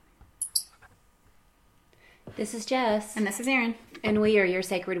This is Jess. And this is Erin. And we are your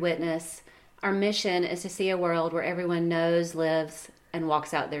sacred witness. Our mission is to see a world where everyone knows, lives, and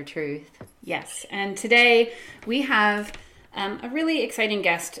walks out their truth. Yes. And today we have a really exciting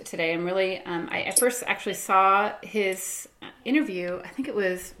guest today. I'm really, I at first actually saw his interview. I think it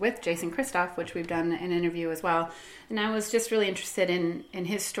was with Jason Christoff, which we've done an interview as well. And I was just really interested in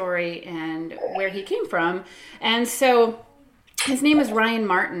his story and where he came from. And so his name is Ryan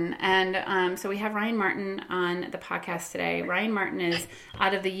Martin, and so we have Ryan Martin on the podcast today. Ryan Martin is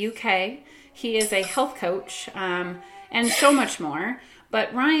out of the UK. He is a health coach and so much more.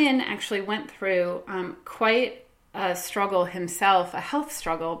 But Ryan actually went through quite a struggle himself, a health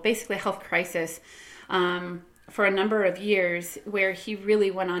struggle, basically a health crisis for a number of years, where he really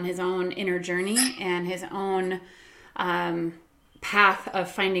went on his own inner journey and his own path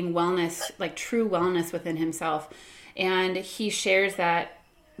of finding wellness, like true wellness within himself. And he shares that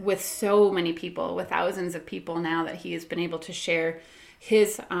with so many people, with thousands of people now, that he has been able to share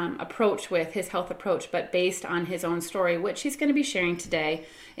his approach with, his health approach, but based on his own story, which he's going to be sharing today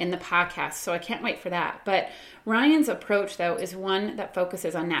in the podcast. So I can't wait for that. But Ryan's approach, though, is one that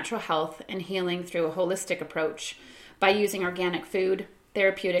focuses on natural health and healing through a holistic approach by using organic food,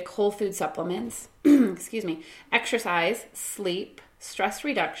 therapeutic whole food supplements, exercise, sleep, stress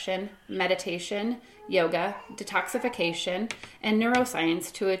reduction, meditation, yoga, detoxification, and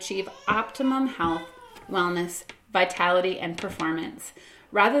neuroscience to achieve optimum health, wellness, vitality, and performance,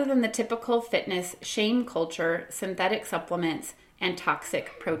 rather than the typical fitness shame culture, synthetic supplements, and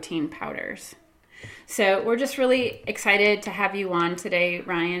toxic protein powders. So we're just really excited to have you on today,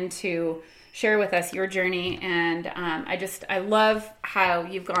 Ryan, to share with us your journey. And I love how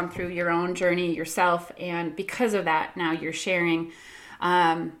you've gone through your own journey yourself. And because of that, now you're sharing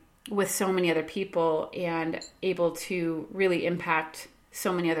with so many other people and able to really impact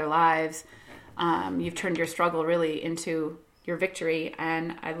so many other lives. You've turned your struggle really into your victory,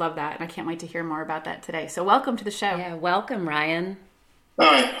 and I love that, and I can't wait to hear more about that today. So welcome to the show. Yeah, welcome, Ryan. All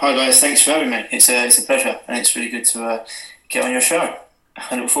right. Hi, guys. Thanks for having me. It's a pleasure, and it's really good to get on your show.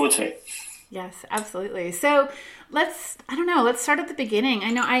 I look forward to it. Yes, absolutely. So let's start at the beginning.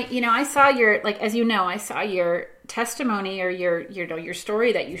 I saw your, I saw your testimony or your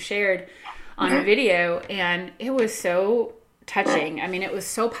story that you shared on a video, and it was so touching. I mean, it was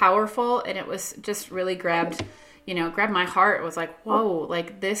so powerful, and it was just really grabbed my heart. It was like, whoa,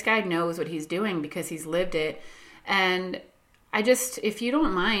 like this guy knows what he's doing because he's lived it. And I just, if you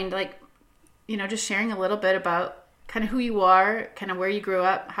don't mind, just sharing a little bit about kind of who you are, kind of where you grew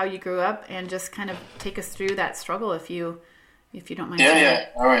up, how you grew up, and just kind of take us through that struggle if you don't mind. Yeah,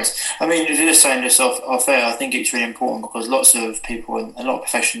 all right. I mean, just saying this off air, I think it's really important because lots of people and a lot of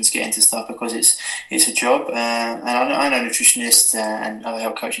professions get into stuff because it's a job. And I know nutritionists and other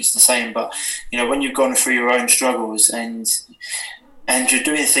health coaches the same, but when you've gone through your own struggles and you're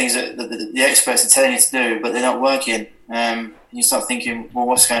doing things that the experts are telling you to do, but they're not working, you start thinking, well,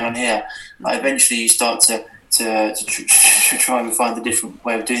 what's going on here? Like, eventually, you start to try and find a different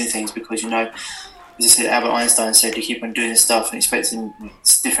way of doing things because as I said, Albert Einstein said, you keep on doing stuff and expecting a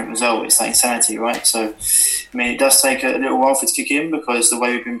different result. It's like insanity, right? So, I mean, it does take a little while for it to kick in because the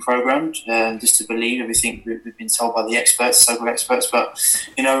way we've been programmed, just to believe everything we've been told by the experts, so-called experts. But,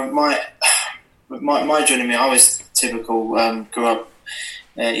 my journey, I was typical, grew up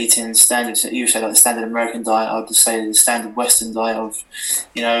eating standard, you say like the standard American diet, I'd just say the standard Western diet of,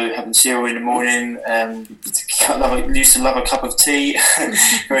 having cereal in the morning, used to love a cup of tea,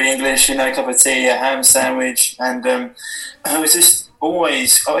 very English, a cup of tea, a ham sandwich, and I was just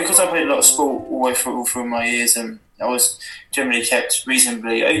always, because I played a lot of sport all the way through my years, and I was generally kept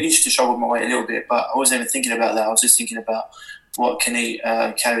reasonably, I used to struggle with my weight a little bit, but I wasn't even thinking about that, I was just thinking about what can eat,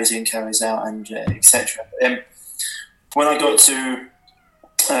 calories in, calories out, and etc. When I got to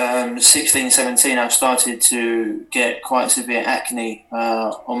 16, 17, I started to get quite severe acne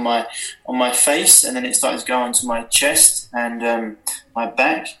on my face, and then it started to go onto my chest and my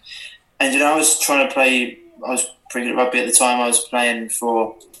back. And I was trying to play. I was pretty good at rugby at the time. I was playing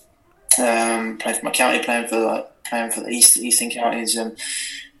for my county, playing for the eastern counties, in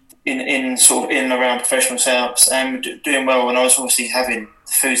and around professional setups, and doing well. And I was obviously having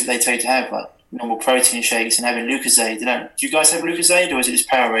the foods that they tell you to have, like normal protein shakes and having Lucozade. Do you guys have Lucozade, or is it just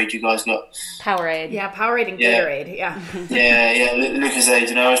Powerade you guys got? Powerade. Yeah, Powerade and Gatorade. Yeah.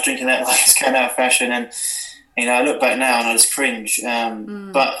 Lucozade. I was drinking that like it's going out of fashion, and I look back now and I just cringe.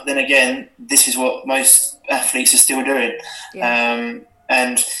 But then again, this is what most athletes are still doing. Yeah.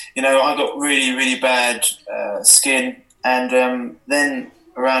 And I got really, really bad skin, and then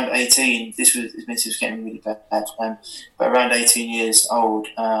around 18, this was getting really bad, but around 18 years old,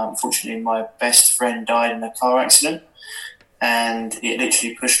 unfortunately my best friend died in a car accident, and it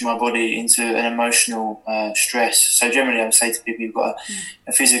literally pushed my body into an emotional stress. So generally I would say to people, you've got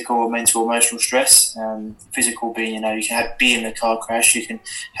a physical, mental, emotional stress. Physical being, you can be in a car crash, you can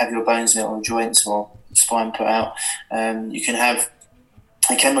have your bones or joints or spine put out. You can have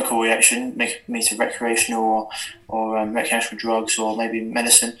a chemical reaction, me to recreational or recreational drugs or maybe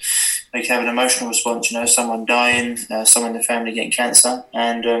medicine. You can have an emotional response, someone dying, someone in the family getting cancer,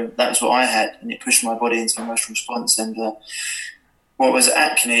 and that's what I had, and it pushed my body into an emotional response. And what was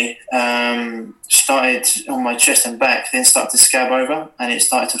acne started on my chest and back, then started to scab over, and it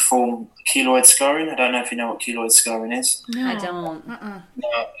started to form keloid scarring. I don't know if you know what keloid scarring is. No, I don't. No,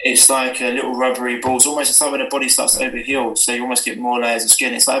 it's like little rubbery balls. Almost it's like when the body starts to overheal, so you almost get more layers of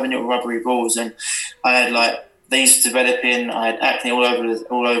skin. It's like having little rubbery balls, and I had these developing. I had acne all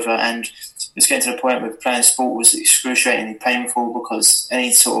over, and it's getting to the point where playing sport was excruciatingly painful because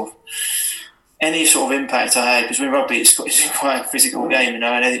any sort of impact I had, because with rugby it's quite a physical game, and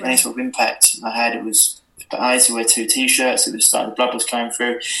any sort of impact I had, I had to wear 2 t-shirts. It was the blood was coming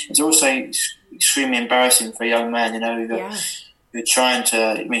through. It's also extremely embarrassing for a young man, you're trying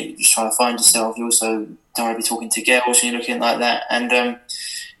to find yourself. You also don't want to be talking to girls when you're looking like that. And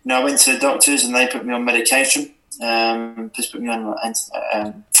I went to the doctors and they put me on medication. Just put me on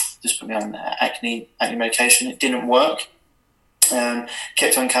acne medication. It didn't work.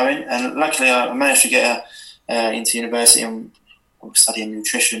 Kept on coming, and luckily I managed to get into university and studying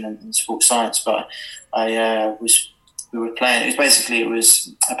nutrition and sports science. But we were playing. It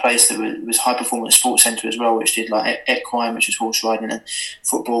was a place that was high performance sports centre as well, which did equine, which is horse riding, and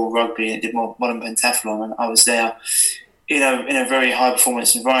football, rugby, and it did modern pentathlon. And I was there, in a very high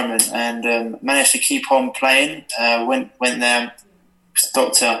performance environment, and managed to keep on playing. Went there. The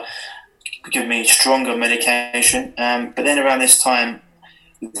doctor give me stronger medication, but then around this time,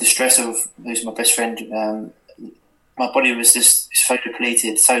 with the stress of losing my best friend, my body was just so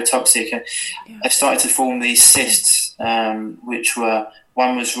depleted, so toxic, and I started to form these cysts, which were,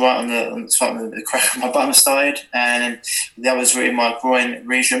 one was right on the crack of my bum side, and the other was in my groin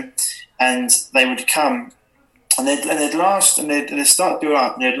region, and they would come, and they'd last, and they'd start to build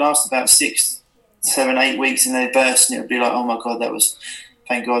up, and they'd last about 6, 7, 8 weeks, and they'd burst, and it would be like, oh my God, that was...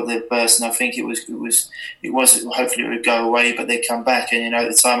 Thank God they burst, and I think it was. Hopefully, it would go away, but they'd come back. And at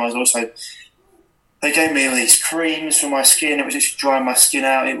the time, I was also. They gave me all these creams for my skin. It was just drying my skin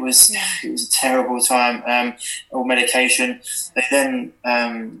out. It was a terrible time. All medication. They then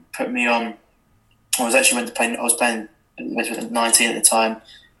put me on. I was actually went to play. I was playing. I was 19 at the time.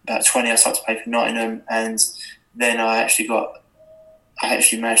 About 20, I started to play for Nottingham, and then I actually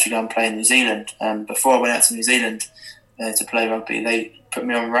managed to go and play in New Zealand. Before I went out to New Zealand to play rugby, they put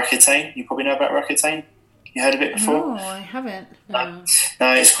me on Roaccutane. You probably know about Roaccutane. You heard of it before? No, I haven't. No,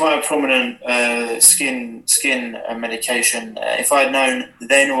 it's quite a prominent skin medication. If I had known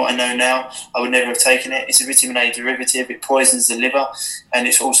then what I know now, I would never have taken it. It's a vitamin A derivative. It poisons the liver, and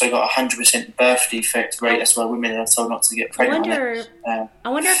it's also got a 100% birth defect rate. That's why women are told not to get pregnant. I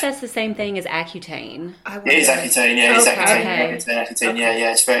wonder if that's the same thing as Accutane. It is Accutane, yeah. It's Okay. Accutane,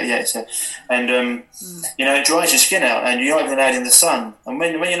 yeah. It's very, it dries your skin out, and you're not even allowed in the sun. And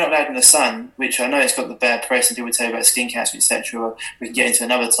when you're not allowed in the sun, which I know it's got the bad press, and people tell you about skin cancer, etc., or we can get into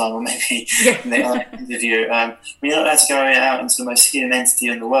another time, or maybe in the other interview. When you're not allowed to go out into the most hidden entity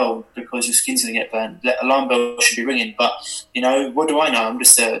in the world because your skin's going to get burned, alarm bell should be ringing. But what do I know? I'm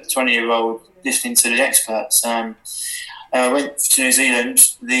just a 20-year-old listening to the experts. I went to New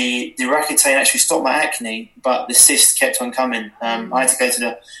Zealand. The Roaccutane actually stopped my acne, but the cyst kept on coming. I had to go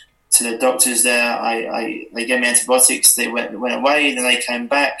to the doctors there. They gave me antibiotics. They went away. Then they came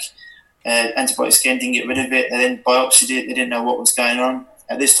back. Antibiotics again, didn't get rid of it. They then biopsied it. They didn't know what was going on.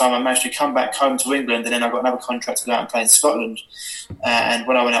 At this time, I managed to come back home to England, and then I got another contract to go out and play in Scotland. And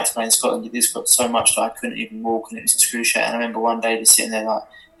when I went out to play in Scotland, it just got so much that I couldn't even walk, and it was excruciating. I remember one day just sitting there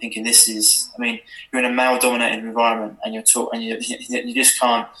thinking, you're in a male-dominated environment, and you're and you just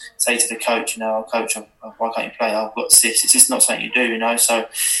can't say to the coach, oh, coach, why can't you play? I've got cysts. It's just not something you do, So it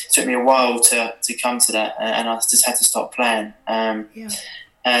took me a while to come to that, and I just had to stop playing. And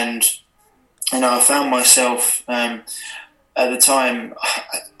I found myself at the time.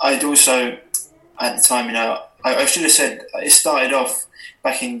 I should have said it started off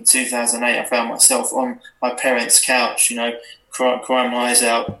back in 2008. I found myself on my parents' couch, crying my eyes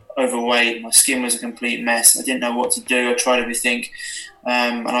out, overweight. My skin was a complete mess. I didn't know what to do. I tried everything,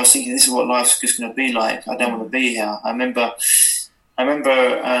 and I was thinking, this is what life's just going to be like. I don't want to be here. I remember.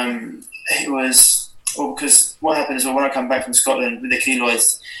 It was Well, because what happened is, when I come back from Scotland with the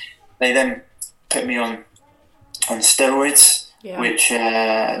keloids, they then put me on steroids,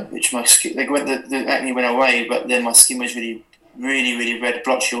 which my skin, the acne went away, but then my skin was really, really, really red,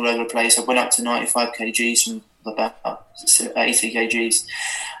 blotchy all over the place. I went up to 95 kgs from about 80 kgs,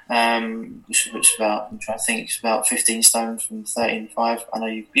 which was about, I'm trying to think, it's about 15 stone from 13.5. I know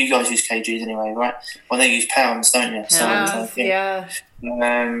you guys use kgs anyway, right? Well, they use pounds, don't you? So yeah.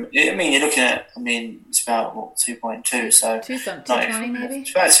 you're looking at, it's about 2.2, so 220 maybe.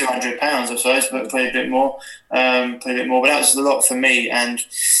 It's about 200 pounds, I suppose, but probably a bit more. But that was a lot for me. And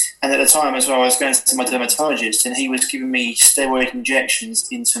at the time as well, I was going to my dermatologist, and he was giving me steroid injections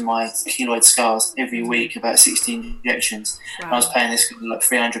into my keloid scars every week, about 16 injections. Wow. And I was paying this like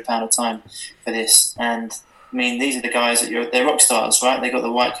 £300 a time for this. And these are the guys they're rock stars, right? They got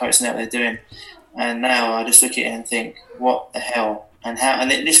the white coats and what they're doing. And now I just look at it and think, what the hell? And how? And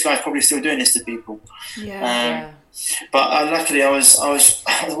this guy's probably still doing this to people. But luckily, I was one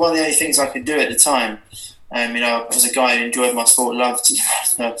of the only things I could do at the time. I was a guy who enjoyed my sport, loved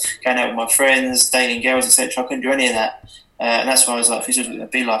going out with my friends, dating girls, etc. I couldn't do any of that, and that's why I was like, "If this is what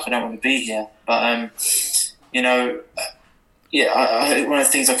it'd be like, I don't want to be here." But one of the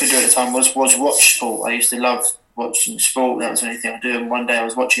things I could do at the time was watch sport. I used to love watching sport. That was the only thing I do. And one day I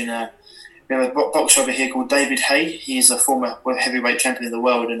was watching we have a boxer over here called David Haye. He's a former heavyweight champion of the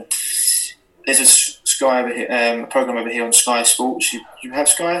world, and there's a Sky over here, a program over here on Sky Sports. You have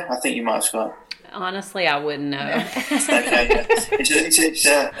Sky? I think you might have Sky. Honestly, I wouldn't know. Okay, yeah. It's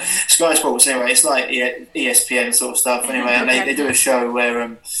Sky Sports anyway. It's like ESPN sort of stuff anyway, and they do a show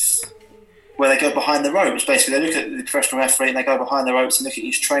where they go behind the ropes. Basically, they look at the professional athlete and they go behind the ropes and look at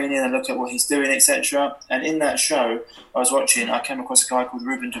his training and look at what he's doing, etc. And in that show I was watching, I came across a guy called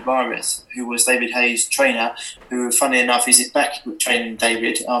Ruben Tavares, who was David Haye's trainer, who, funnily enough, is back training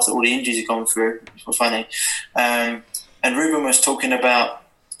David after all the injuries he's gone through. It's quite funny. And Ruben was talking about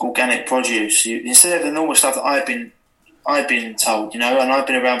organic produce instead of the normal stuff that I've been told, and I've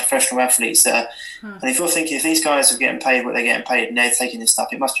been around professional athletes that and if you're thinking, if these guys are getting paid what they're getting paid and they're taking this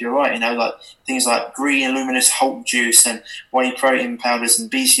stuff, it must be all right, like things like green luminous Hulk juice and whey protein powders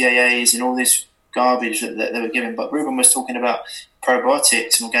and BCAAs and all this garbage that they were given. But Ruben was talking about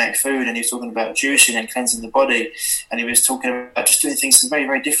probiotics and organic food, and he was talking about juicing and cleansing the body, and he was talking about just doing things very,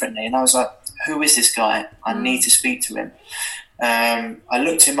 very differently. And I was like, who is this guy? I need to speak to him. I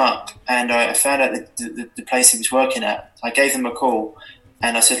looked him up and I found out the place he was working at. I gave them a call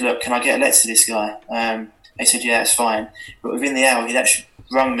and I said, look, can I get a letter to this guy? They said, yeah, that's fine. But within the hour, he'd actually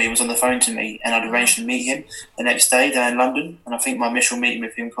rung me, was on the phone to me, and I'd arranged to meet him the next day down in London. And I think my initial meeting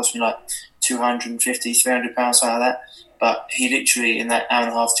with him cost me like £250, £300, something like that. But he literally, in that hour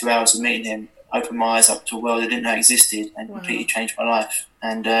and a half, 2 hours of meeting him, opened my eyes up to a world I didn't know existed and completely changed my life.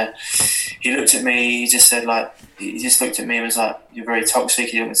 And he looked at me, he just looked at me and was like, you're very toxic.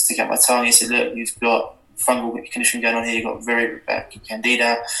 He didn't want to stick out my tongue. He said, look, you've got fungal condition going on here, you've got very bad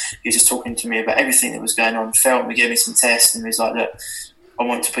candida. He was just talking to me about everything that was going on, felt me, gave me some tests, and he was like, look, I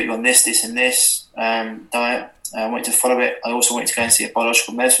want to put you on this and this diet. I wanted to follow it. I also wanted to go and see a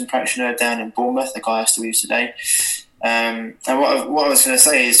biological medicine practitioner down in Bournemouth, the guy I still use today. And what I was going to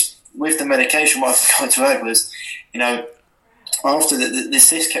say is, with the medication, what I forgot to add was, after the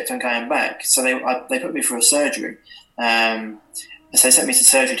cyst kept on going back, so they put me through a surgery. So they sent me to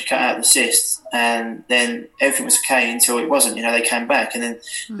surgery to cut out the cyst, and then everything was okay until it wasn't. They came back, and then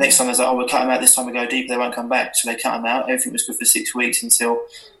next time I was like, we'll cut them out. This time we go deeper, they won't come back. So they cut them out. Everything was good for 6 weeks until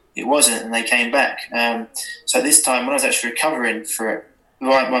it wasn't, and they came back. So this time, when I was actually recovering for it,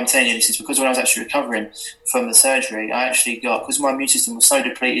 what I'm telling you this is because when I was actually recovering from the surgery, I actually got, because my immune system was so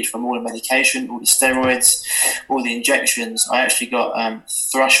depleted from all the medication, all the steroids, all the injections, I actually got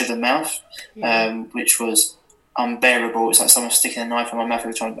thrush of the mouth, which was unbearable. It's like someone sticking a knife in my mouth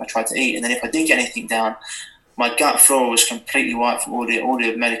every time I tried to eat. And then if I did get anything down, my gut flora was completely white from all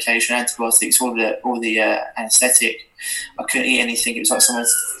the medication, antibiotics, all the anaesthetic. I couldn't eat anything. It was like someone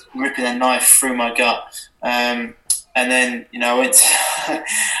ripping a knife through my gut. And then, I went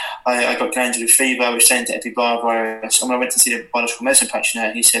I got glandular fever, which turned to epivirus. And when I went to see the biological medicine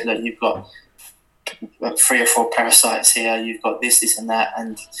practitioner, he said, look, you've got 3 or 4 parasites here, you've got this and that.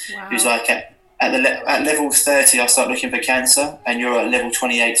 And he was like, at level 30, I start looking for cancer, and you're at level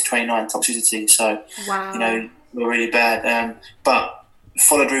 28 to 29 toxicity. So, you're really bad. But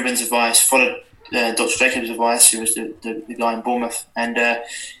followed Ruben's advice, followed Dr. Jacobs' advice, who was the guy in Bournemouth, and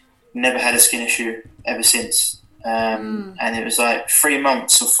never had a skin issue ever since. And it was like 3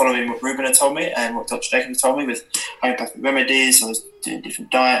 months of following what Ruben had told me and what Dr. Jacobs told me with homeopathic remedies. I was doing a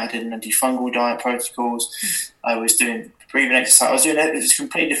different diet. I did an antifungal diet protocols. I was doing breathing exercise. I was doing it. It's a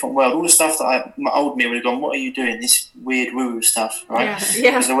completely different world. All the stuff that my old me would have gone, what are you doing? This weird woo stuff, right?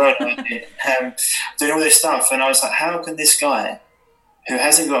 Yeah. Because the world I'm in, doing all this stuff, and I was like, how can this guy, who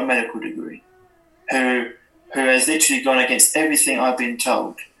hasn't got a medical degree, who has literally gone against everything I've been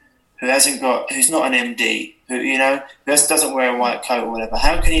told, who's not an MD, who doesn't wear a white coat or whatever,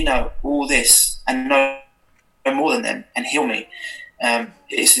 how can he know all this and know more than them and heal me?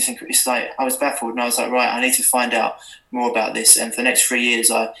 It's like I was baffled, and I was like, right, I need to find out more about this. And for the next 3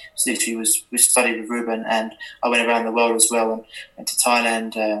 years, I literally studied with Ruben, and I went around the world as well, and went to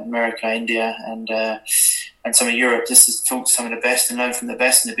Thailand, America, India, and some of Europe, just to talk to some of the best and learn from the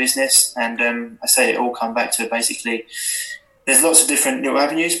best in the business. And I say it all come back to basically, there's lots of different little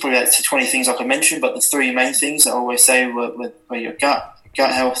avenues, probably like 20 things I could mention, but the three main things that I always say were your gut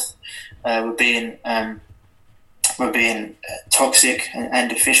health, were being toxic and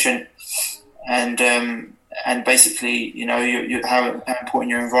deficient, and basically, how important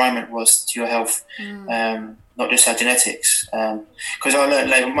your environment was to your health, not just our genetics. Because I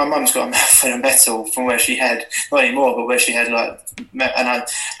learned later, my mum's got a mouthful of metal from where she had, not anymore, but where she had I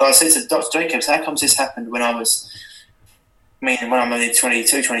said to Dr. Jacobs, how comes this happened when I'm only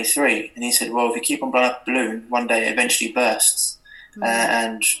 22, 23? And he said, well, if you keep on blowing up a balloon, one day it eventually bursts.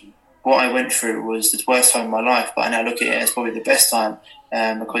 And what I went through was the worst time of my life, but I now look at it as probably the best time,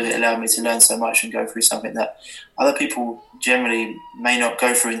 because it allowed me to learn so much and go through something that other people generally may not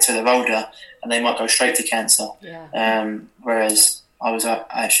go through until they're older, and they might go straight to cancer. Yeah. Whereas I was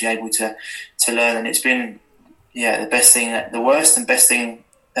actually able to learn, and it's been the worst and best thing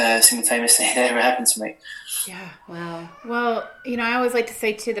simultaneously that ever happened to me. Yeah. Wow. Well, I always like to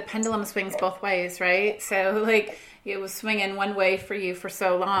say too, the pendulum swings both ways, right? So it was swinging one way for you for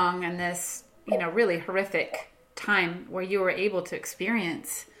so long, and this, really horrific time where you were able to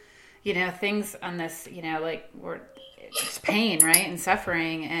experience, things on this, were just pain, right, and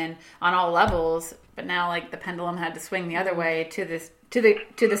suffering, and on all levels. But now, the pendulum had to swing the other way to the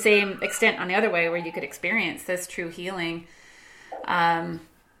same extent on the other way, where you could experience this true healing, and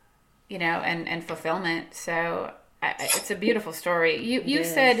fulfillment. So it's a beautiful story. You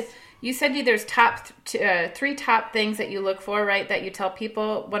said there's three top things that you look for, right? That you tell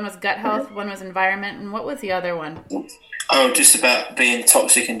people. One was gut health, one was environment, and what was the other one? Oh, just about being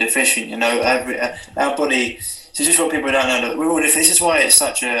toxic and deficient. Our body. So just what people don't know. Look, this is why it's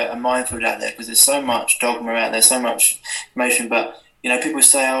such a minefield out there, because there's so much dogma out there, so much information. But people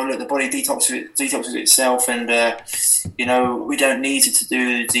say, "Oh, look, the body detoxes itself, and we don't need it to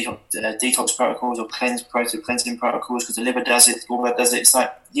do detox protocols or cleansing protocols because the liver does it, the gallbladder does it." It's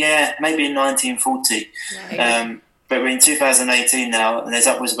like, yeah, maybe in 1940, right. But we're in 2018 now, and there's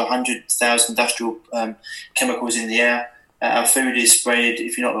upwards of 100,000 industrial chemicals in the air. Our food is sprayed,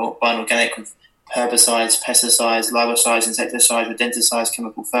 if you're not buying organic, with herbicides, pesticides, larvicides, insecticides, rodenticides,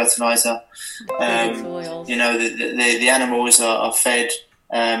 chemical fertilizer. The animals are fed.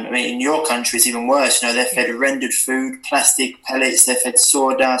 In your country, it's even worse. They're fed rendered food, plastic pellets. They're fed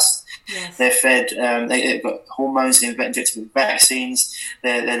sawdust. Yes. They're fed. They've got hormones. They're injected with vaccines.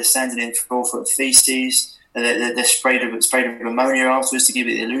 They're standing in for feces. They're sprayed with ammonia afterwards to give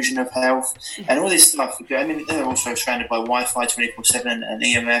it the illusion of health, and all this stuff. They're also surrounded by Wi-Fi 24/7 and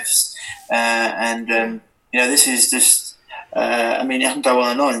EMFs, this is just. I can go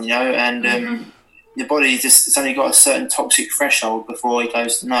on and on, and your body it's only got a certain toxic threshold before it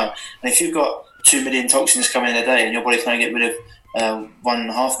goes to no. And if you've got 2 million toxins coming in a day, and your body can only get rid of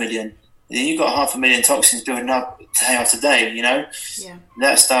 1.5 million. Then you've got 500,000 toxins building up day after day, Yeah.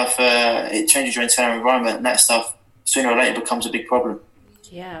 That stuff, it changes your entire environment, and that stuff sooner or later becomes a big problem.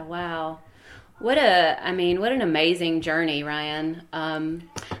 Yeah, wow. What an amazing journey, Ryan. I'm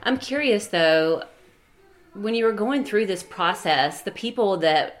curious though, when you were going through this process, the people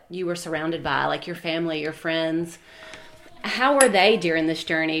that you were surrounded by, like your family, your friends, how were they during this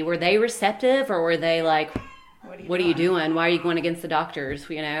journey? Were they receptive, or were they like, what are you doing? Why are you going against the doctors?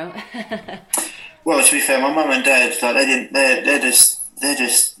 Well, to be fair, my mum and dad, they didn't know.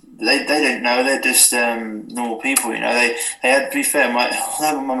 They're just normal people, They had, to be fair, my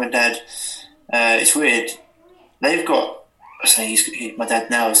mum and dad. It's weird. They've got. My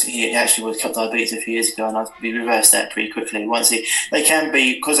dad now he actually was cut diabetes a few years ago, and we reversed that pretty quickly. They can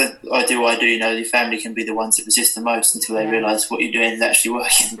be, because I do what I do. Your family can be the ones that resist the most until they realise what you're doing is actually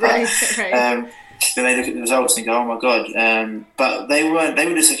working. But, right. Then they look at the results and go, "Oh my god!" But they were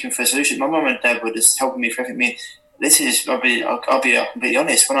just looking for a solution. My mum and dad were just helping me, correcting me. I'll be completely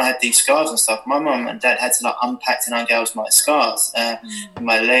honest. When I had these scars and stuff, my mum and dad had to unpack and ungouge my scars,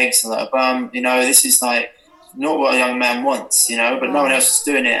 my legs and a bum. This is not what a young man wants, but no one else was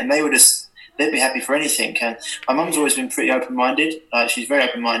doing it, and they they'd be happy for anything. And my mum's always been pretty open-minded. She's very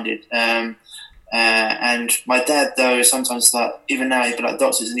open-minded. And my dad, though, sometimes, like, even now, he'd be like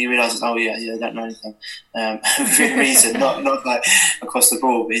doctors, and he realises, oh yeah, they don't know anything, for a reason, not like across the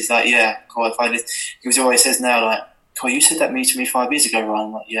board. But he's like, yeah, cool. He always says now, like, cool, you said that to me 5 years ago, Ryan.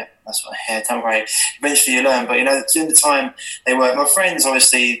 I'm like, yeah, that's what. Yeah, don't worry. Eventually, you learn. But during the time they were, my friends,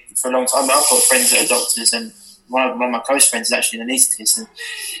 obviously, for a long time, I've got friends that are doctors, and one of my close friends is actually an anaesthetist, and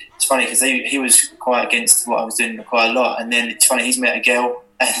it's funny because he was quite against what I was doing quite a lot, and then it's funny, he's met a girl.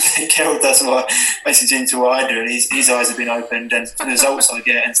 And Carol does what message into what I do, and his eyes have been opened, and the results I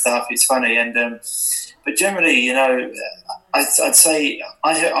get and stuff. It's funny, and but generally, I'd say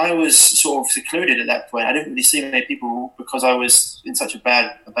I was sort of secluded at that point. I didn't really see many people because I was in such a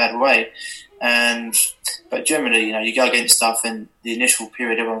bad way. But generally, you go against stuff, and the initial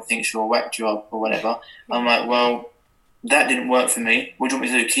period, everyone thinks you're a whack job or whatever. I'm like, well, that didn't work for me. What do you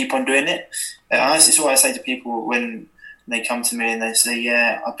want me to do? Keep on doing it? It's what I say to people when they come to me and they say,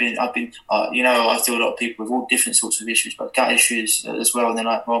 yeah, I've been, I deal with a lot of people with all different sorts of issues, but gut issues as well. And they're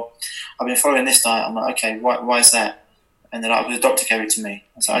like, well, I've been following this diet. I'm like, okay, why is that? And they're like, well, the doctor gave it to me.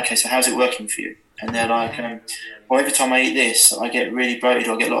 I was like, okay, so how's it working for you? And they're like, well, every time I eat this, I get really bloated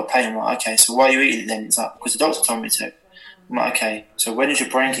or I get a lot of pain. I'm like, okay, so why are you eating it then? It's like, because the doctor told me to. I'm like, okay, so when does your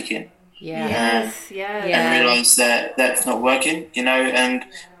brain kick in? Yeah. And realise that that's not working, and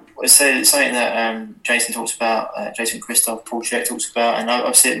it's something that Jason talks about, Jason Christoph, Paul Chek talks about, and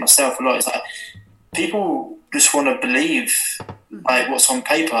I've seen it myself a lot. It's like people just want to believe like what's on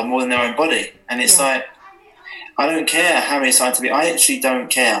paper more than their own body, and it's like, I don't care how many scientific. I actually don't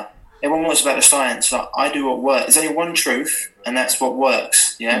care. Everyone wants about the science. Like, I do what works. There's only one truth, and that's what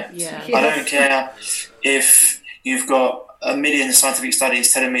works. Yeah. I don't care if you've got a million scientific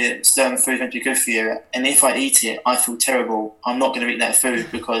studies telling me that certain food is meant to be good for you, and if I eat it, I feel terrible. I'm not going to eat that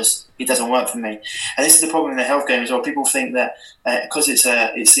food because it doesn't work for me. And this is the problem in the health game as well. People think that because it's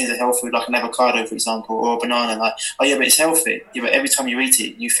seen as a health food, like an avocado, for example, or a banana, like, oh yeah, but it's healthy. Yeah, but every time you eat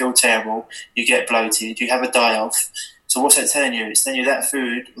it, you feel terrible, you get bloated, you have a die-off. So what's that telling you? It's telling you that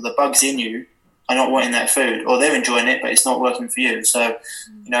food, or the bugs in you, are not wanting that food, or they're enjoying it, but it's not working for you. So,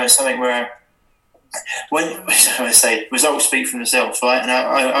 it's something where when I say results speak for themselves, right? And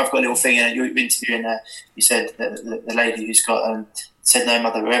I've got a little thing. You're interviewing. You said the lady who's got said no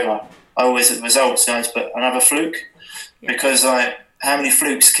mother ever. I always at results, but another fluke, because like how many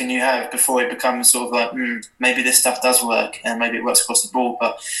flukes can you have before it becomes sort of like maybe this stuff does work and maybe it works across the board,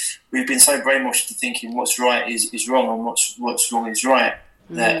 but we've been so brainwashed to thinking what's right is wrong and what's wrong is right.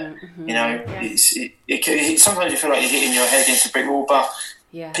 That it sometimes you feel like you're hitting your head against a brick wall, but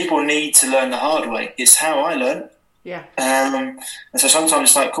people need to learn the hard way. It's how I learned. And so sometimes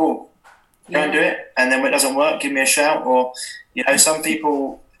it's like, cool, go and do it. And then when it doesn't work, give me a shout. Or, some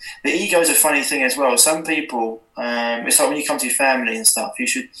people, the ego is a funny thing as well. Some people, it's like when you come to your family and stuff,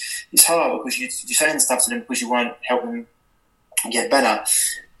 it's hard because you're saying stuff to them because you won't help them get better.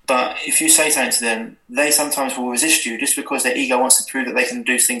 But if you say something to them, they sometimes will resist you just because their ego wants to prove that they can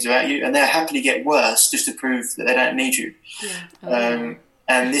do things without you. And they'll happily get worse just to prove that they don't need you.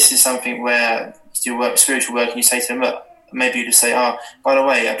 And this is something where you work spiritual work and you say to them, look, maybe you just say, oh, by the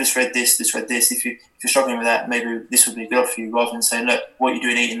way, I've just read this. If you're struggling with that, maybe this would be good for you, rather than saying, look, what you're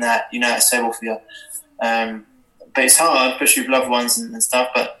doing eating that, it's terrible for you. But it's hard, especially with loved ones and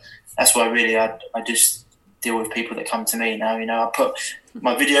stuff, but that's why really I just deal with people that come to me now. I put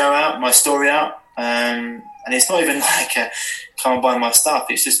my video out, my story out, and it's not even like come and buy my stuff,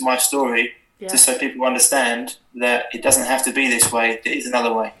 it's just my story. Just so people understand that it doesn't have to be this way. There is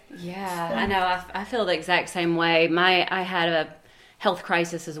another way. I know. I feel the exact same way. I had a health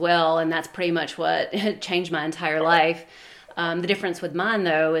crisis as well, and that's pretty much what changed my entire life. The difference with mine,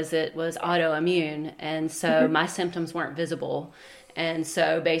 though, is it was autoimmune, and so my symptoms weren't visible. And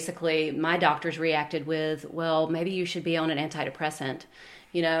so basically my doctors reacted with, well, maybe you should be on an antidepressant,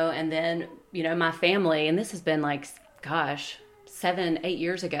 and then, my family, and this has been like, 7-8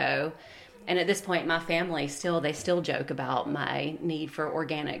 years ago. And at this point, my family they still joke about my need for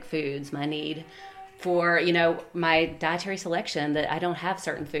organic foods, my need for, my dietary selection, that I don't have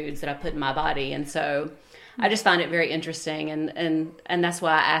certain foods that I put in my body. And so I just find it very interesting. And that's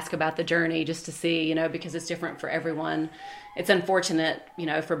why I ask about the journey, just to see, because it's different for everyone. It's unfortunate,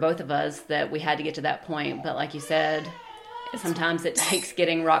 for both of us that we had to get to that point. But like you said, sometimes it takes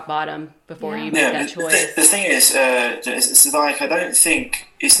getting rock bottom before you make that choice. The thing is, it's like, I don't think,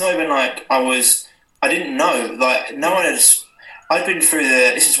 it's not even like I didn't know, like no one has, I've been through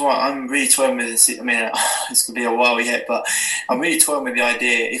this is why I'm really toying with this. I mean, it's going to be a while yet, but I'm really toying with the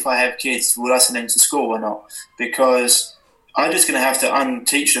idea, if I have kids, will I send them to school or not? Because I'm just going to have to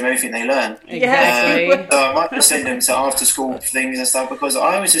unteach them everything they learn. Exactly. So I might send them to after school things and stuff, because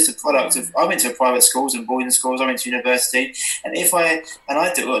I was just a product of, I went to private schools and boarding schools, I went to university, and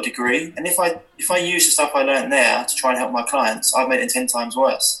I did a degree, and if I use the stuff I learned there to try and help my clients, I've made it 10 times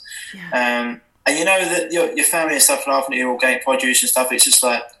worse. Yeah. And you know that your family and stuff laughing at your organic produce and stuff, it's just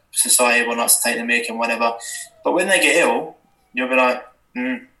like society, everyone likes to take the mick and whatever. But when they get ill, you'll be like,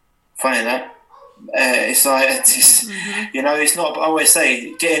 funny that. It's like, you know, it's not, I always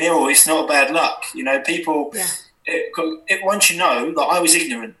say, getting ill, it's not bad luck. You know, people, once you know, like I was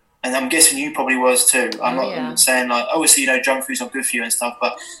ignorant, and I'm guessing you probably was too. I'm not saying like, obviously, you know, junk food's not good for you and stuff,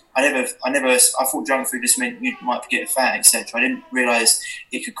 but I thought junk food just meant you might get fat, etc. I didn't realise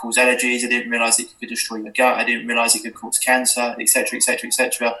it could cause allergies. I didn't realise it could destroy your gut. I didn't realise it could cause cancer, etc., etc.,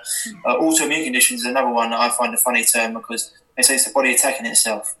 etc. Autoimmune conditions is another one that I find a funny term, because they say it's the body attacking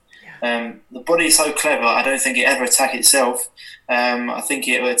itself. The body is so clever, I don't think it ever attack itself. I think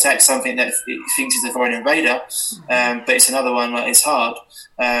it will attack something that it thinks is a foreign invader, but it's another one, like, it's hard.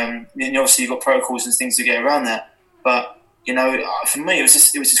 And obviously you've got protocols and things to get around that. But, you know, for me, it was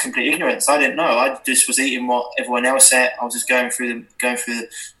just complete ignorance. I didn't know. I just was eating what everyone else ate. I was just going through the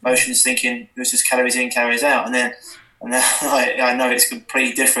motions, thinking it was just calories in, calories out. And then I know it's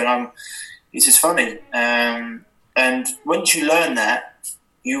completely different. It's just funny. And once you learn that,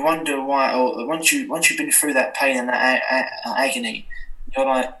 you wonder why. Or once you've been through that pain and that agony, you're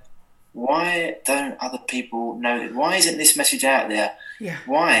like, why don't other people know it? Why isn't this message out there? Yeah.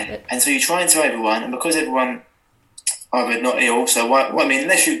 Why? And so you try and tell everyone, and because everyone either not ill, so why? Well, I mean,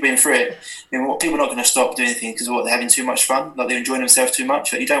 unless you've been through it, I mean, people are not going to stop doing anything because they're having too much fun, like they're enjoying themselves too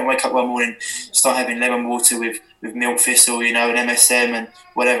much. Like, you don't wake up one morning, start having lemon water with milk thistle, you know, and MSM and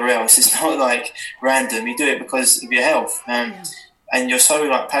whatever else. It's not like random. You do it because of your health. And you're so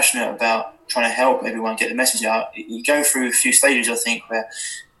like passionate about trying to help everyone get the message out. You go through a few stages, I think, where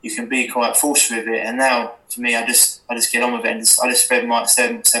you can be quite forceful with it. And now, for me, I just get on with it, and I just say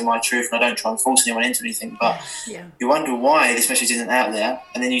my truth, and I don't try and force anyone into anything. But you wonder why this message isn't out there,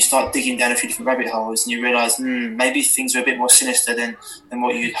 and then you start digging down a few different rabbit holes, and you realise maybe things are a bit more sinister than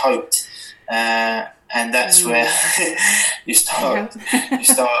what you'd hoped. And that's where you start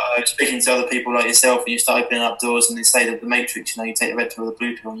speaking to other people like yourself, and you start opening up doors, and instead of the Matrix, you know, you take the red pill or the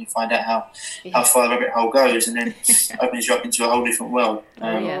blue pill, and you find out how far the rabbit hole goes, and then opens you up into a whole different world.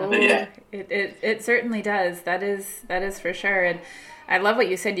 It certainly does. That is for sure. And I love what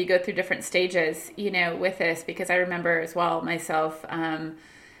you said. You go through different stages, you know, with this, because I remember as well myself,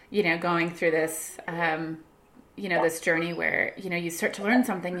 you know, going through this. You know, this journey where, you know, you start to learn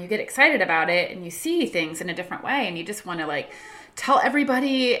something, you get excited about it, and you see things in a different way, and you just want to like tell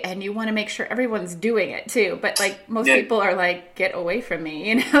everybody, and you want to make sure everyone's doing it too. But like most people are like, get away from me,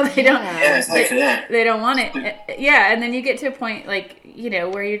 you know, they don't, they don't want it. And then you get to a point like, you know,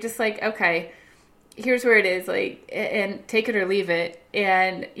 where you're just like, okay, here's where it is, like, and take it or leave it.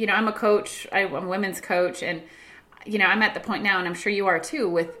 And, you know, I'm a coach, I'm a women's coach, and, you know, I'm at the point now, and I'm sure you are too,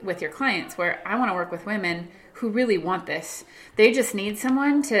 with your clients, where I want to work with women who really want this. They just need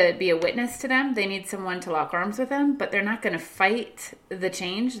someone to be a witness to them. They need someone to lock arms with them, but they're not going to fight the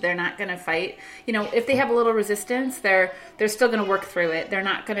change. They're not going to fight. You know, if they have a little resistance, they're still going to work through it. They're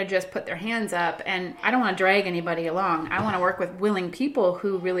not going to just put their hands up. And I don't want to drag anybody along. I want to work with willing people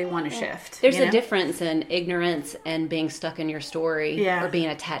who really want to shift. There's a difference in ignorance and being stuck in your story, or being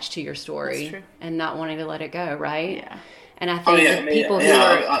attached to your story and not wanting to let it go, right? Yeah. And I think people who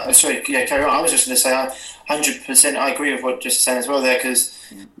are... carry on. I was just going to say, 100% I agree with what you're just saying as well there, because,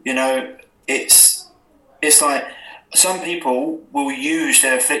 you know, it's like some people will use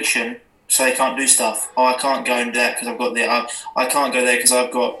their affliction so they can't do stuff. Oh, I can't go and do that because I've got I can't go there because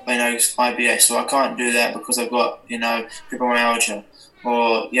I've got, you know, IBS, or I can't do that because I've got, you know, fibromyalgia.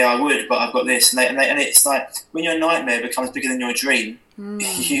 Or, I would, but I've got this. And it's like, when your nightmare becomes bigger than your dream,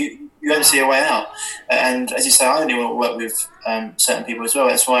 you don't see a way out. And as you say, I only want to work with certain people as well.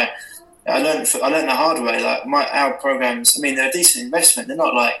 That's why I learned the hard way. Like our programs, I mean, they're a decent investment. They're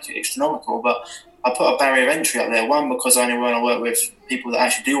not like astronomical, but I put a barrier of entry up there. One, because I only want to work with people that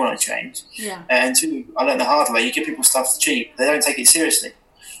actually do want to change. Yeah. And two, I learned the hard way. You give people stuff cheap, they don't take it seriously.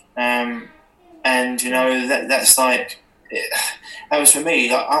 And you know that's like. That was for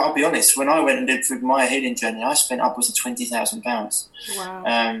me. I'll be honest. When I went and did through my healing journey, I spent upwards of £20,000.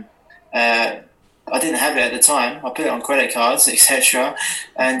 Wow. I didn't have it at the time. I put it on credit cards, etc.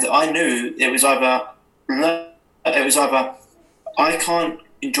 And I knew it was either I can't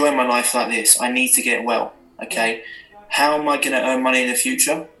enjoy my life like this. I need to get well. Okay, how am I going to earn money in the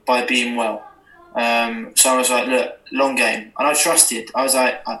future? By being well. So I was like, look, long game, and I trusted. I was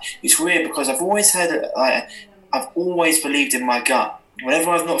like, it's weird because I've always had I've always believed in my gut.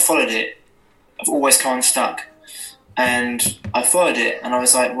 Whenever I've not followed it, I've always kind of stuck. And I followed it, and I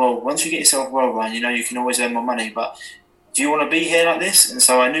was like, well, once you get yourself well, Ryan, you can always earn more money, but do you want to be here like this? And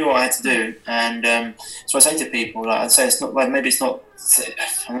so I knew what I had to do. And so I say to people, like, I'd say it's not, like, maybe it's not,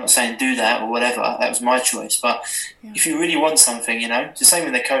 I'm not saying do that or whatever, that was my choice, but if you really want something, it's the same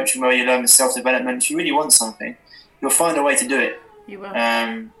with the coaching where you learn self-development. If you really want something, you'll find a way to do it. You will.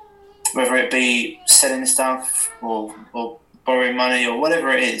 Whether it be selling stuff or borrowing money or whatever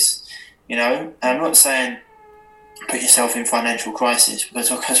it is, And I'm not saying put yourself in financial crisis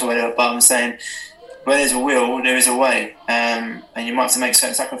because of whatever, but I'm saying where there's a will, there is a way, and you might have to make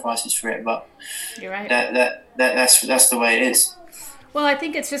certain sacrifices for it. But you're right. That's the way it is. Well, I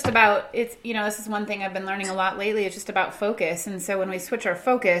think it's just about this is one thing I've been learning a lot lately. It's just about focus, and so when we switch our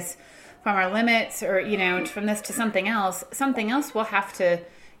focus from our limits, or from this to something else we'll have to,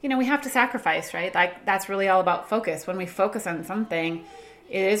 we have to sacrifice, right? Like that's really all about focus. When we focus on something,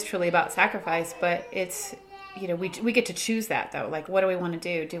 it is truly about sacrifice, but it's. We get to choose that though. Like, what do we want to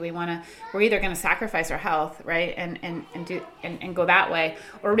do? Do we want to? We're either going to sacrifice our health, right, and go that way,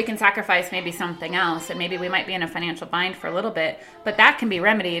 or we can sacrifice maybe something else, and maybe we might be in a financial bind for a little bit, but that can be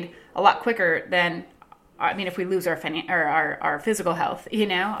remedied a lot quicker than. If we lose our our physical health,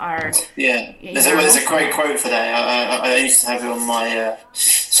 There's a great quote for that. I used to have it on my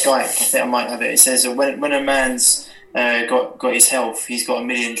Skype. I think I might have it. It says, "When a man's got his health, he's got a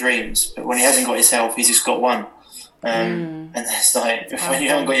million dreams, but when he hasn't got his health, he's just got one." And that's like, when you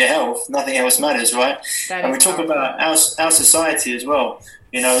haven't got your health, nothing else matters, right? And we talk about our society as well.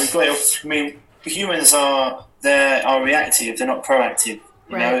 We've got. Humans are reactive; they're not proactive.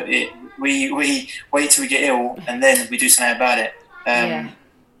 We wait till we get ill and then we do something about it.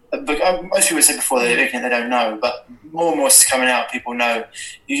 But most people said before they don't know, but more and more is coming out. People know.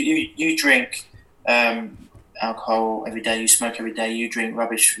 You drink alcohol every day, you smoke every day, you drink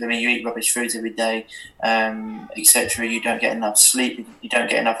rubbish. You eat rubbish foods every day, etc. You don't get enough sleep, you don't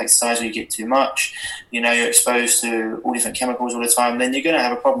get enough exercise, or you get too much. You're exposed to all different chemicals all the time. Then you're going to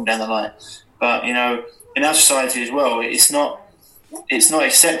have a problem down the line. But in our society as well, it's not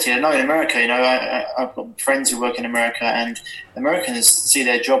accepted. I know in America, I've got friends who work in America, and Americans see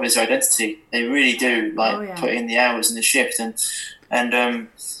their job as their identity. They really do, put in the hours and the shift. And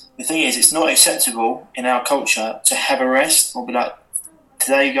the thing is, it's not acceptable in our culture to have a rest or be like,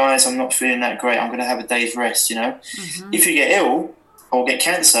 today, guys, I'm not feeling that great. I'm going to have a day's rest, If you get ill or get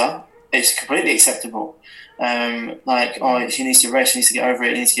cancer, it's completely acceptable. He needs to rest, he needs to get over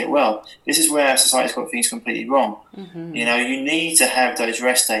it, he needs to get well. This is where our society's got things completely wrong. Mm-hmm. You need to have those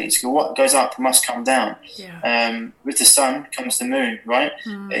rest days. What goes up must come down. Yeah. With the sun comes the moon, right?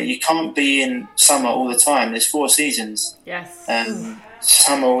 Mm. You can't be in summer all the time. There's 4 seasons. Yes.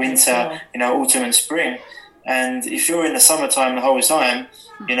 Summer, winter, autumn and spring. And if you're in the summertime the whole time,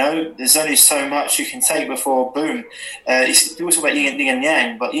 there's only so much you can take before boom. People talk about yin and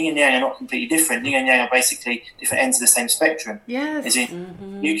yang, but yin and yang are not completely different. Yin and yang are basically different ends of the same spectrum. Yes. As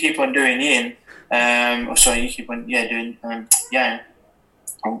in, you keep on doing yin, you keep on doing yang.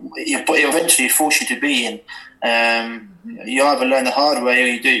 But it eventually force you to be yin. You either learn the hard way or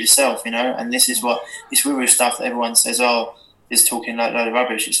you do it yourself. And this is this woo-woo stuff that everyone says, is talking like a load of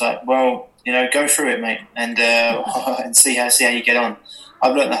rubbish. It's like, well, go through it, mate, and and see how you get on.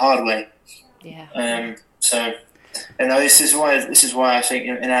 I've learned the hard way. Yeah. This is why I think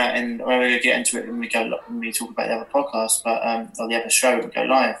and when we get into it when we talk about the other podcast, or the other show, we go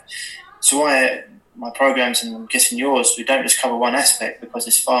live. So why my programs, and I'm guessing yours, we don't just cover one aspect, because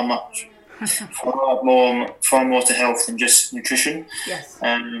there's far more to health than just nutrition. Yes.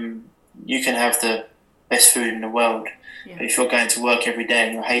 You can have the best food in the world. Yeah. But if you're going to work every day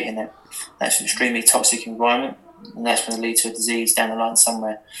and you're hating it, that's an extremely toxic environment, and that's going to lead to a disease down the line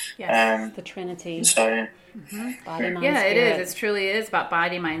somewhere. Yes, the Trinity. So, body, mind, yeah, spirit. It is. It truly is about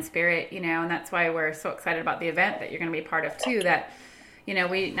body, mind, spirit. And that's why we're so excited about the event that you're going to be part of too. That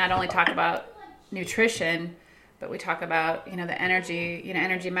we not only talk about nutrition, but we talk about the energy,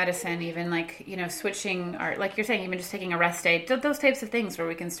 energy medicine, even switching our, like you're saying, even just taking a rest day, those types of things where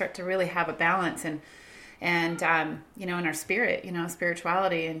we can start to really have a balance and in our spirit,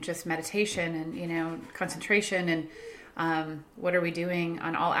 spirituality and just meditation and, concentration and what are we doing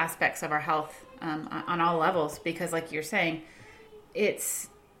on all aspects of our health, on all levels, because like you're saying, it's,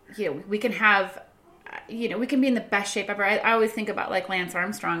 we can have, we can be in the best shape ever. I always think about like Lance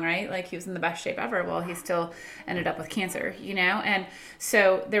Armstrong, right? Like he was in the best shape ever. Well, he still ended up with cancer, and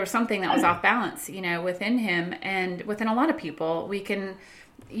so there was something that was off balance, within him and within a lot of people. We can,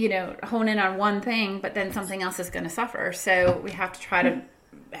 hone in on one thing, but then something else is going to suffer. So we have to try to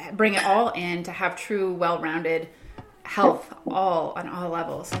bring it all in to have true, well-rounded health on all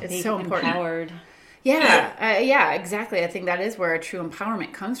levels. It's so important. Empowered. Yeah, exactly. I think that is where true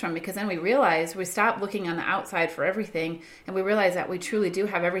empowerment comes from, because then we stop looking on the outside for everything, and we realize that we truly do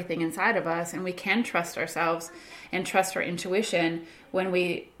have everything inside of us, and we can trust ourselves and trust our intuition when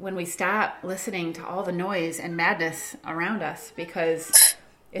we stop listening to all the noise and madness around us, because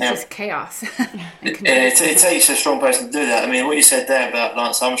it's just chaos. It takes a strong person to do that. I mean, what you said there about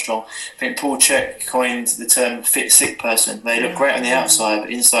Lance Armstrong, I think Paul Chek coined the term fit sick person. They look great on the outside, but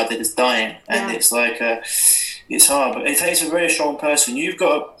inside they're just dying. And it's like, it's hard, but it takes a very strong person.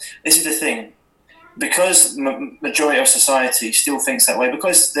 This is the thing, because majority of society still thinks that way,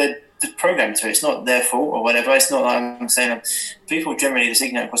 because they're programmed to. It's not their fault or whatever. It's not like I'm saying people generally just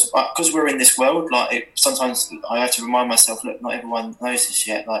ignore it because we're in this world. Like sometimes I have to remind myself, look, not everyone knows this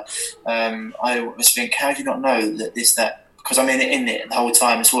yet. Like I always think, how do you not know that that? Because I'm in it the whole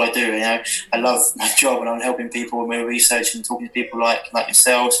time. It's all I do. You know, I love my job and I'm helping people when we're researching, talking to people like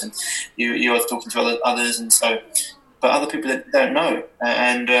yourselves, and you're talking to others, and so. But other people that don't know,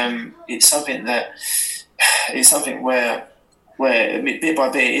 and it's something where bit by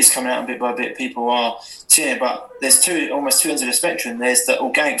bit it is coming out, and bit by bit people are seeing it. But there's almost two ends of the spectrum. There's the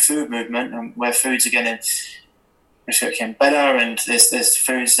organic food movement, where foods are getting better, and there's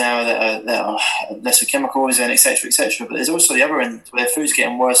foods now that are less of chemicals and etc. etc. But there's also the other end where food's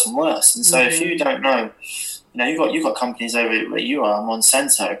getting worse and worse. And so if you don't know, you've got companies over where you are,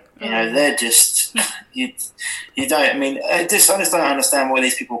 Monsanto. They're just you don't. I mean, I just don't understand where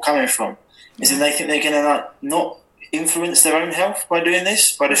these people are coming from. Is it they think they're going to not influence their own health by doing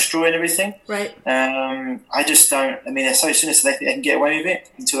this, by destroying everything? Right. I just don't. I mean, they're so sinister they think they can get away with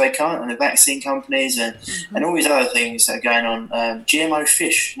it until they can't. And the vaccine companies and all these other things that are going on. GMO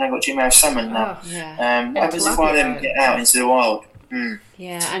fish. They've got GMO salmon now. Oh, yeah. What happens if one of them get out into the wild?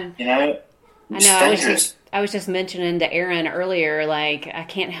 Yeah. It's dangerous. I was just mentioning to Aaron earlier, like, I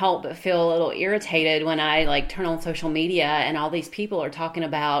can't help but feel a little irritated when I turn on social media and all these people are talking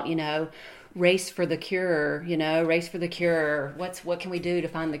about, race for the cure, race for the cure. What can we do to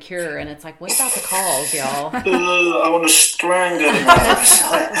find the cure? And it's like, what about the cause, y'all? I want to strangle them.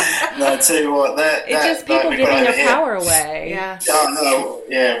 No, I tell you what, it's just people giving their power away. Yeah. Oh, no,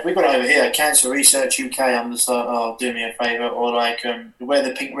 yeah, we got it over here. Cancer Research UK. I'm just like, do me a favour, or wear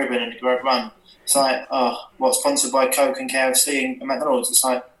the pink ribbon and run. It's like, what's sponsored by Coke and KFC and McDonald's? It's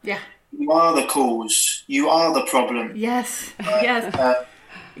like, you are the cause. You are the problem. Yes. Yes.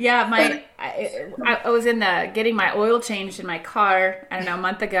 I was getting my oil changed in my car, I don't know, a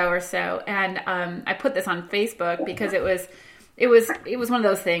month ago or so, and I put this on Facebook because it was one of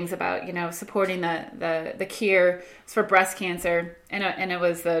those things about supporting the cure for breast cancer, and it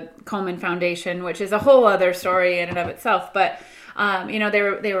was the Komen Foundation, which is a whole other story in and of itself. But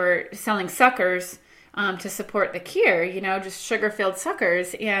they were selling suckers to support the cure, just sugar-filled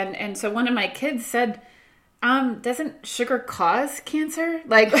suckers, and so one of my kids said, doesn't sugar cause cancer?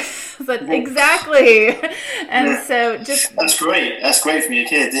 But exactly. And so that's great. That's great from your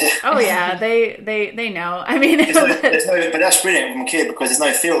kid. Yeah. Oh yeah, they know. I mean, but that's brilliant from a kid because there's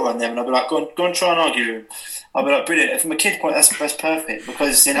no filter on them, and I'll be like, go on, try and argue. I'll be like, brilliant. From a kid point, that's perfect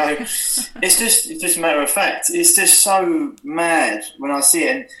because it's just a matter of fact. It's just so mad when I see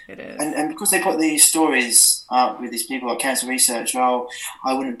it, and because they put these stories up with these people like Cancer Research. I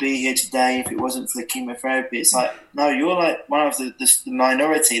wouldn't be here today if it wasn't for the chemotherapy. It's like, no, you're like one of the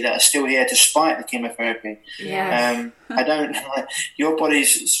minority that are still here despite the chemotherapy. Yeah. I don't. Your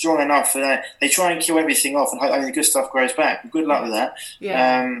body's strong enough for that. They try and kill everything off, and hope the good stuff grows back. Good luck with that.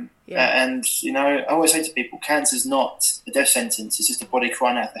 Yeah. And I always say to people, cancer's not a death sentence. It's just the body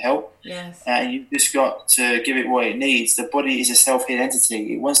crying out for help. Yes. And you've just got to give it what it needs. The body is a self-healing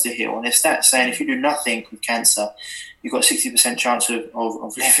entity. It wants to heal. And there's stats saying if you do nothing with cancer, you've got a 60% chance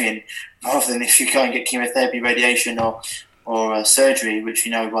of living, rather than if you go and get chemotherapy, radiation, or surgery, which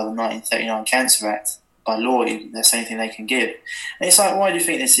by the 1939 Cancer Act, by law, that's anything they can give. And it's like, why do you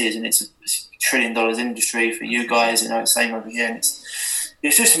think this is? And it's $1 trillion industry for you guys. It's same over here. And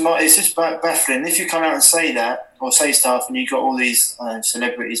it's just baffling. If you come out and say that or say stuff, and you've got all these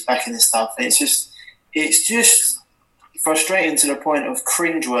celebrities backing this stuff, it's just frustrating to the point of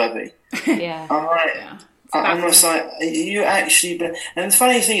cringeworthy. Yeah. I'm like, I'm just like, you actually. And the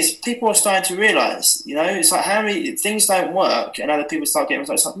funny thing is, people are starting to realise. It's like how many things don't work, and other people start getting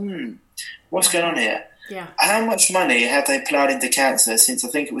it's like, what's going on here? Yeah. How much money have they ploughed into cancer since I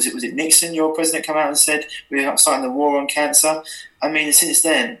think it was Nixon, your president, come out and said we're starting the war on cancer? I mean, since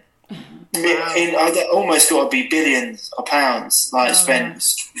then, I almost got to be billions of pounds spent.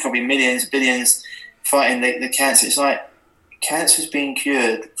 It's got to be millions, billions fighting the cancer. It's like cancer's been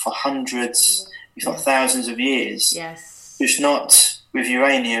cured for hundreds, if not thousands of years. Yes. It's not with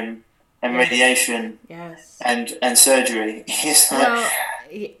uranium and radiation and surgery. It's like,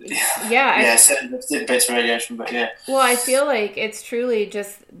 well, different bits of radiation, but yeah. Well, I feel like it's truly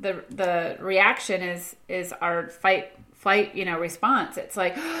just the reaction is our fight, response. It's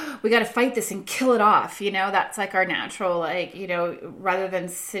like, we got to fight this and kill it off. That's like our natural, rather than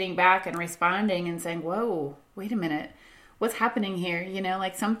sitting back and responding and saying, whoa, wait a minute, what's happening here?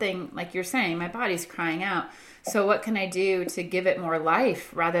 Like something, like you're saying, my body's crying out. So what can I do to give it more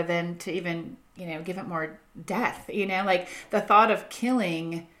life rather than to even, give it more death? Like the thought of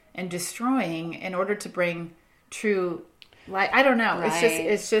killing and destroying in order to bring true life. I don't know. Right.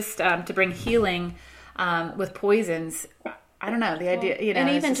 It's just to bring healing with poisons. I don't know, the idea, and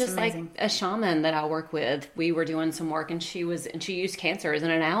even just amazing. like a shaman that I work with, we were doing some work, and she used cancer as an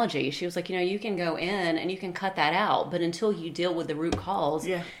analogy. She was like, you can go in and you can cut that out, but until you deal with the root cause,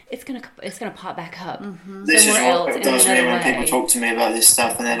 it's gonna pop back up. Mm-hmm. This is else what does me when people talk to me about this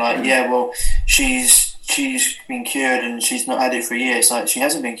stuff, and they're like, yeah, well, she's been cured and she's not had it for a year. It's like, she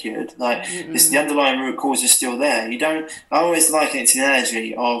hasn't been cured. Like, the underlying root cause is still there. I always liken it to the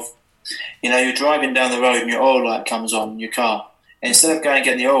analogy of, you're driving down the road and your oil light comes on in your car. And instead of going and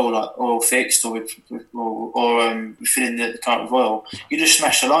getting the oil fixed or filling the car with oil, you just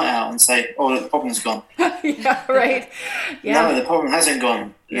smash the light out and say, "Oh, look, the problem's gone." Yeah, right. Yeah. No, the problem hasn't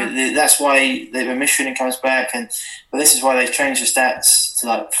gone. Yeah. That's why the remission comes back. But this is why they've changed the stats to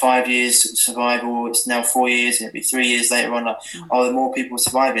like 5 years survival. It's now 4 years, and it'll be 3 years later on. Like, the more people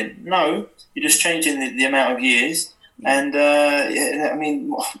surviving. No, you're just changing the amount of years. And I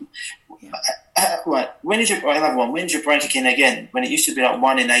mean, right. When did your brain kick in again? When it used to be like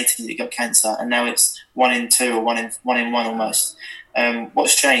 1 in 80 that got cancer, and now it's 1 in 2 or 1 in 1 almost.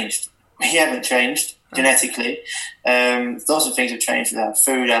 What's changed? We haven't changed genetically. Lots of things have changed with our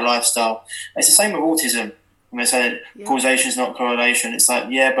food, our lifestyle. It's the same with autism. When they say causation is not correlation, it's like,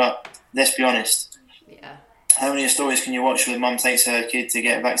 but let's be honest. Yeah. How many stories can you watch where mum takes her kid to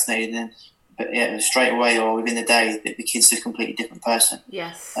get vaccinated and straight away or within the day the kid's a completely different person?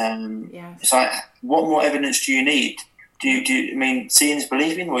 Yes. It's like, what more evidence do you need? Do you I mean, seeing is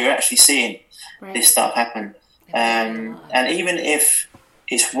believing, or you're actually seeing this stuff happen? And even if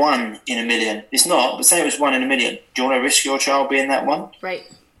it's 1 in a million, it's not, but say it was 1 in a million, do you want to risk your child being that one? Right.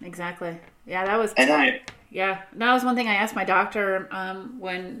 Exactly. Yeah, that was... Yeah, that was one thing I asked my doctor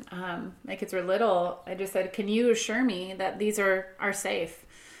when my kids were little. I just said, can you assure me that these are safe?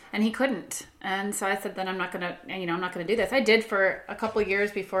 And he couldn't. And so I said, then I'm not going to do this. I did for a couple of years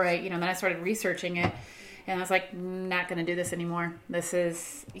before then I started researching it. And I was like, not going to do this anymore. This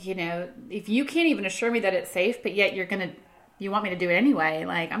is, if you can't even assure me that it's safe, but yet you want me to do it anyway.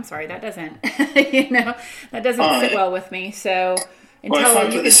 Like, I'm sorry, that doesn't, that doesn't sit well with me. So if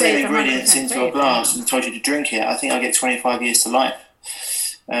I put the same ingredients into a glass and told you to drink it, I think I get 25 years to life.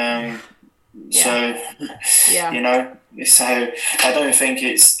 So I don't think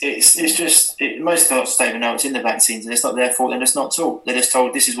it's just most doctors don't even know it's in the vaccines, and it's not their fault. They're just not taught. They're just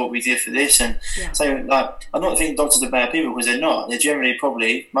told this is what we did for this, and so like, I'm not thinking doctors are bad people, because they're not. They're generally,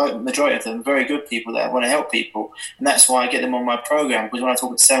 probably majority of them, very good people that want to help people, and that's why I get them on my program. Because when I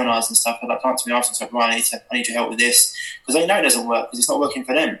talk at seminars and stuff, they're like, come to me after, like, Ryan, I need your help with this, because they know it doesn't work because it's not working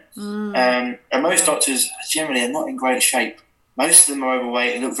for them. And most doctors generally are not in great shape. Most of them are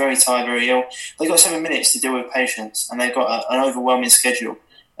overweight, they look very tired, very ill. They've got 7 minutes to deal with patients, and they've got an overwhelming schedule,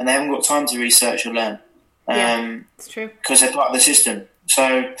 and they haven't got time to research or learn. It's true. Because they're part of the system.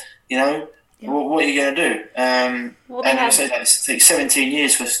 So, what are you going to do? And I say that it takes 17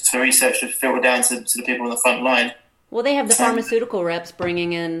 years for research to filter down to the people on the front line. Well, they have the pharmaceutical reps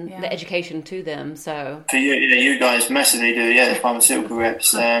bringing in the education to them. So for you guys massively do, the pharmaceutical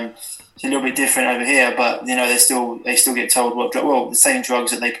reps. It's a little bit different over here, but they still get told the same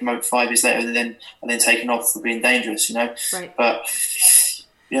drugs that they promote 5 years later are then taken off for being dangerous. Right. But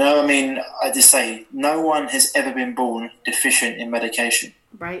I mean, I just say no one has ever been born deficient in medication.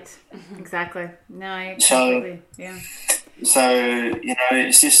 Right. Exactly. No, So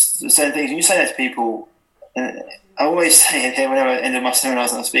it's just the same things. When you say that to people, I always say it here whenever I end of my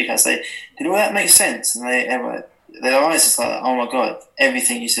seminars and I speak, I say, did all that make sense? And their eyes is like, oh my God,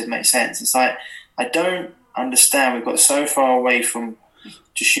 everything you said makes sense. It's like, I don't understand. We've got so far away from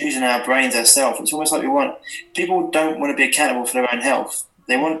just using our brains ourselves. It's almost like people don't want to be accountable for their own health.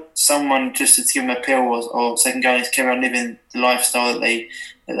 They want someone just to give them a pill or so they can go and carry on living the lifestyle that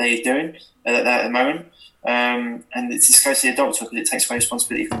they're doing at the moment. and it's just go to your doctor because it takes away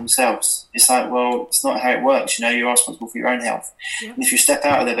responsibility for themselves. It's like, well, it's not how it works. You know, you are responsible for your own health. Yep. And if you step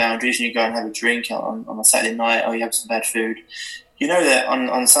out of the boundaries and you go and have a drink on a Saturday night, or you have some bad food, you know that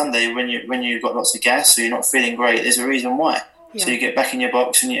on Sunday when you've got lots of gas, so you're not feeling great, there's a reason why. Yeah. So you get back in your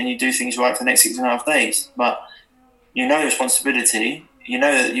box and you do things right for the next 6.5 days. But you know the responsibility. You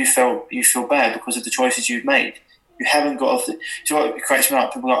know that you feel bad because of the choices you've made. You haven't got off. So what cracks me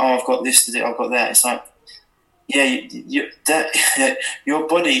up? People are like, oh, I've got this to do, I've got that. It's like, yeah, your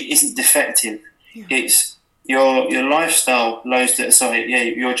body isn't defective. Yeah. It's your lifestyle loads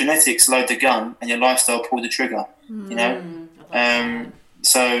the your genetics load the gun and your lifestyle pull the trigger. You know,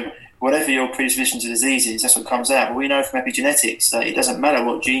 so whatever your predisposition to disease is, that's what comes out. But we know from epigenetics that it doesn't matter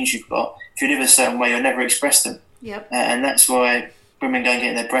what genes you've got. If you live a certain way, you'll never express them. Yep. And that's why women going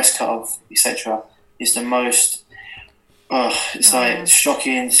getting their breast cut off, etc., is the most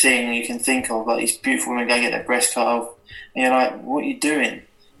shocking thing you can think of. Like these beautiful women go get their breast cut off, and you're like, what are you doing?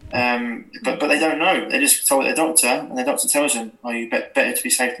 But they don't know. They just told their doctor, and their doctor tells them, "Oh, you better to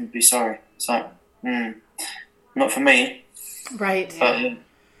be safe than to be sorry." It's like, not for me. Right. But,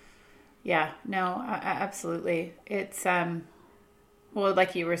 yeah. No. Absolutely. It's well,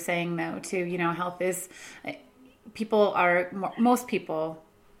 like you were saying though, too. You know, health is. Most people,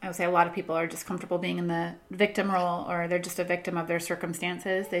 I would say a lot of people are just comfortable being in the victim role, or they're just a victim of their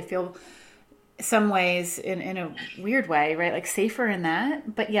circumstances. They feel some ways in a weird way, right? Like safer in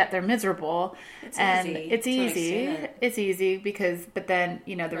that, but yet they're miserable. It's easy because, but then,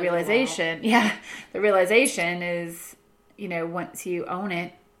 you know, the realization is, you know, once you own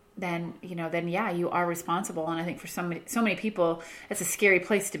it, then you are responsible. And I think for so many people, it's a scary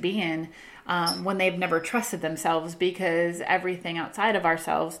place to be in when they've never trusted themselves, because everything outside of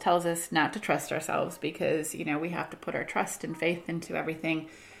ourselves tells us not to trust ourselves, because, you know, we have to put our trust and faith into everything.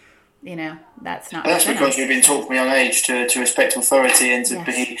 You know, that's not. That's because we've been taught from a young age to respect authority and to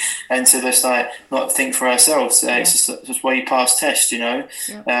be and to just like not think for ourselves. It's just why you pass tests. You know,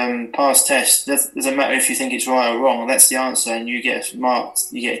 pass tests. Doesn't matter if you think it's right or wrong. That's the answer, and you get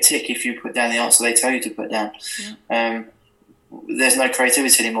marked. You get a tick if you put down the answer they tell you to put down. Yeah. There's no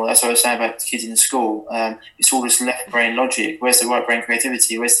creativity anymore. That's what I was saying about kids in school. It's all this left brain logic. Where's the right brain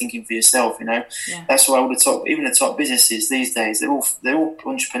creativity? Where's thinking for yourself? You know, that's why all the top businesses these days, they're all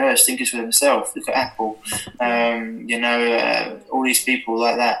entrepreneurs, thinkers for themselves. Look at Apple, all these people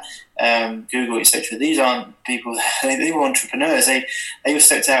like that, Google, etc. These aren't people. They were entrepreneurs. They were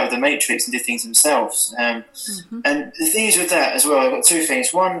stepped out of the matrix and did things themselves. And the thing is with that as well, I've got two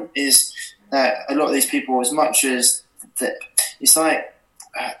things. One is that a lot of these people, as much as that, it's like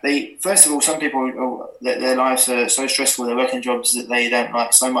first of all, some people, their lives are so stressful, they're working jobs that they don't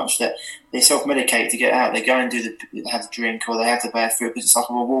like so much that they self-medicate to get out. They go and have the drink, or they have the bad food, because it's like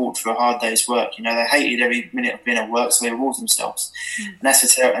a reward for a hard day's work. You know, they hated every minute of being at work, so they reward themselves. And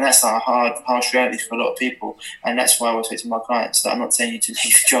that's like a harsh reality for a lot of people. And that's why I always say to my clients that I'm not telling you to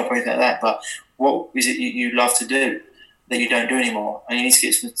leave your job or anything like that, but what is it you love to do that you don't do anymore? And you need to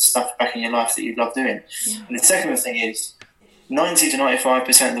get some stuff back in your life that you love doing. And the second thing is, 90 to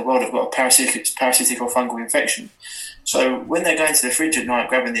 95% of the world have got a parasitic or fungal infection. So when they're going to the fridge at night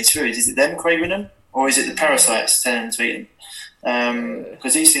grabbing these foods, is it them craving them, or is it the parasites telling them to eat them?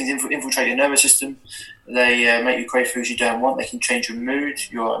 Because these things infiltrate your nervous system. They make you crave foods you don't want. They can change your mood.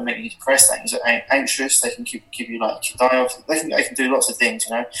 Make you depressed. They can anxious. They can give you like die off. They can do lots of things,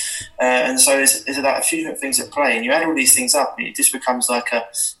 you know. And so there's like a few different things at play, and you add all these things up, and it just becomes like a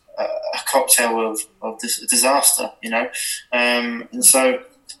cocktail of disaster, you know. And so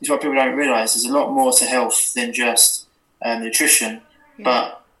it's what people don't realise. There's a lot more to health than just nutrition,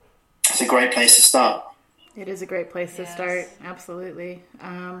 but it's a great place to start. It is a great place to start, absolutely.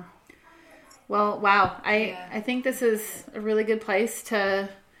 Well, wow. I think this is a really good place to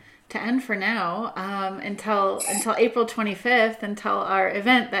end for now, until April 25th, until our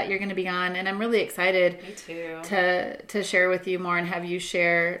event that you're going to be on. And I'm really excited to share with you more and have you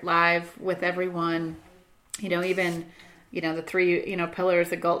share live with everyone, you know, even, you know, the three, you know,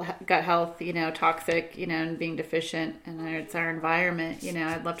 pillars of gut health, you know, toxic, you know, and being deficient, and it's our environment. You know,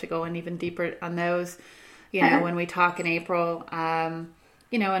 I'd love to go in even deeper on those, you know, when we talk in April,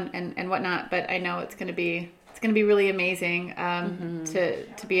 you know, and whatnot. But I know it's going to be really amazing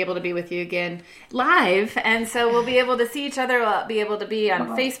to be able to be with you again live. And so we'll be able to see each other. We'll be able to be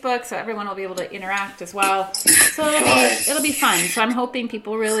on Facebook, so everyone will be able to interact as well. So it'll be fun. So I'm hoping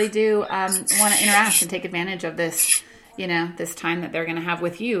people really do want to interact and take advantage of this, you know, this time that they're going to have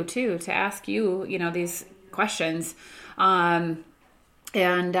with you too, to ask you, you know, these questions, and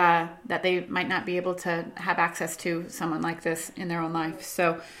that they might not be able to have access to someone like this in their own life.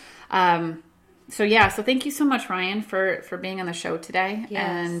 So So thank you so much, Ryan, for being on the show today. Yes.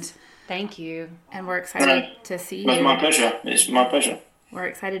 And thank you. And we're excited to see you. It's my pleasure. It's my pleasure. We're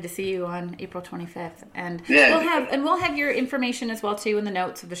excited to see you on April 25th, and Yeah. we'll have your information as well too in the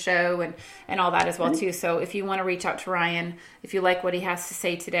notes of the show and all that as well too. So if you want to reach out to Ryan, if you like what he has to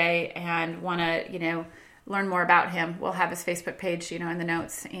say today and want to learn more about him, we'll have his Facebook page in the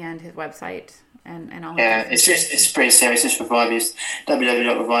notes and his website and all. Yeah, it's pretty serious. It's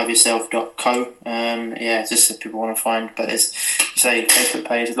www.reviveyourself.co. Just if people want to find, but there's Facebook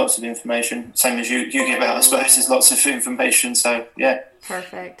page. There's lots of information. Same as you give out, I suppose. There's lots of information. So yeah.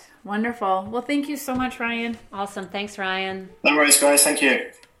 Perfect. Wonderful. Well, thank you so much, Ryan. Awesome. Thanks, Ryan. No worries, guys. Thank you.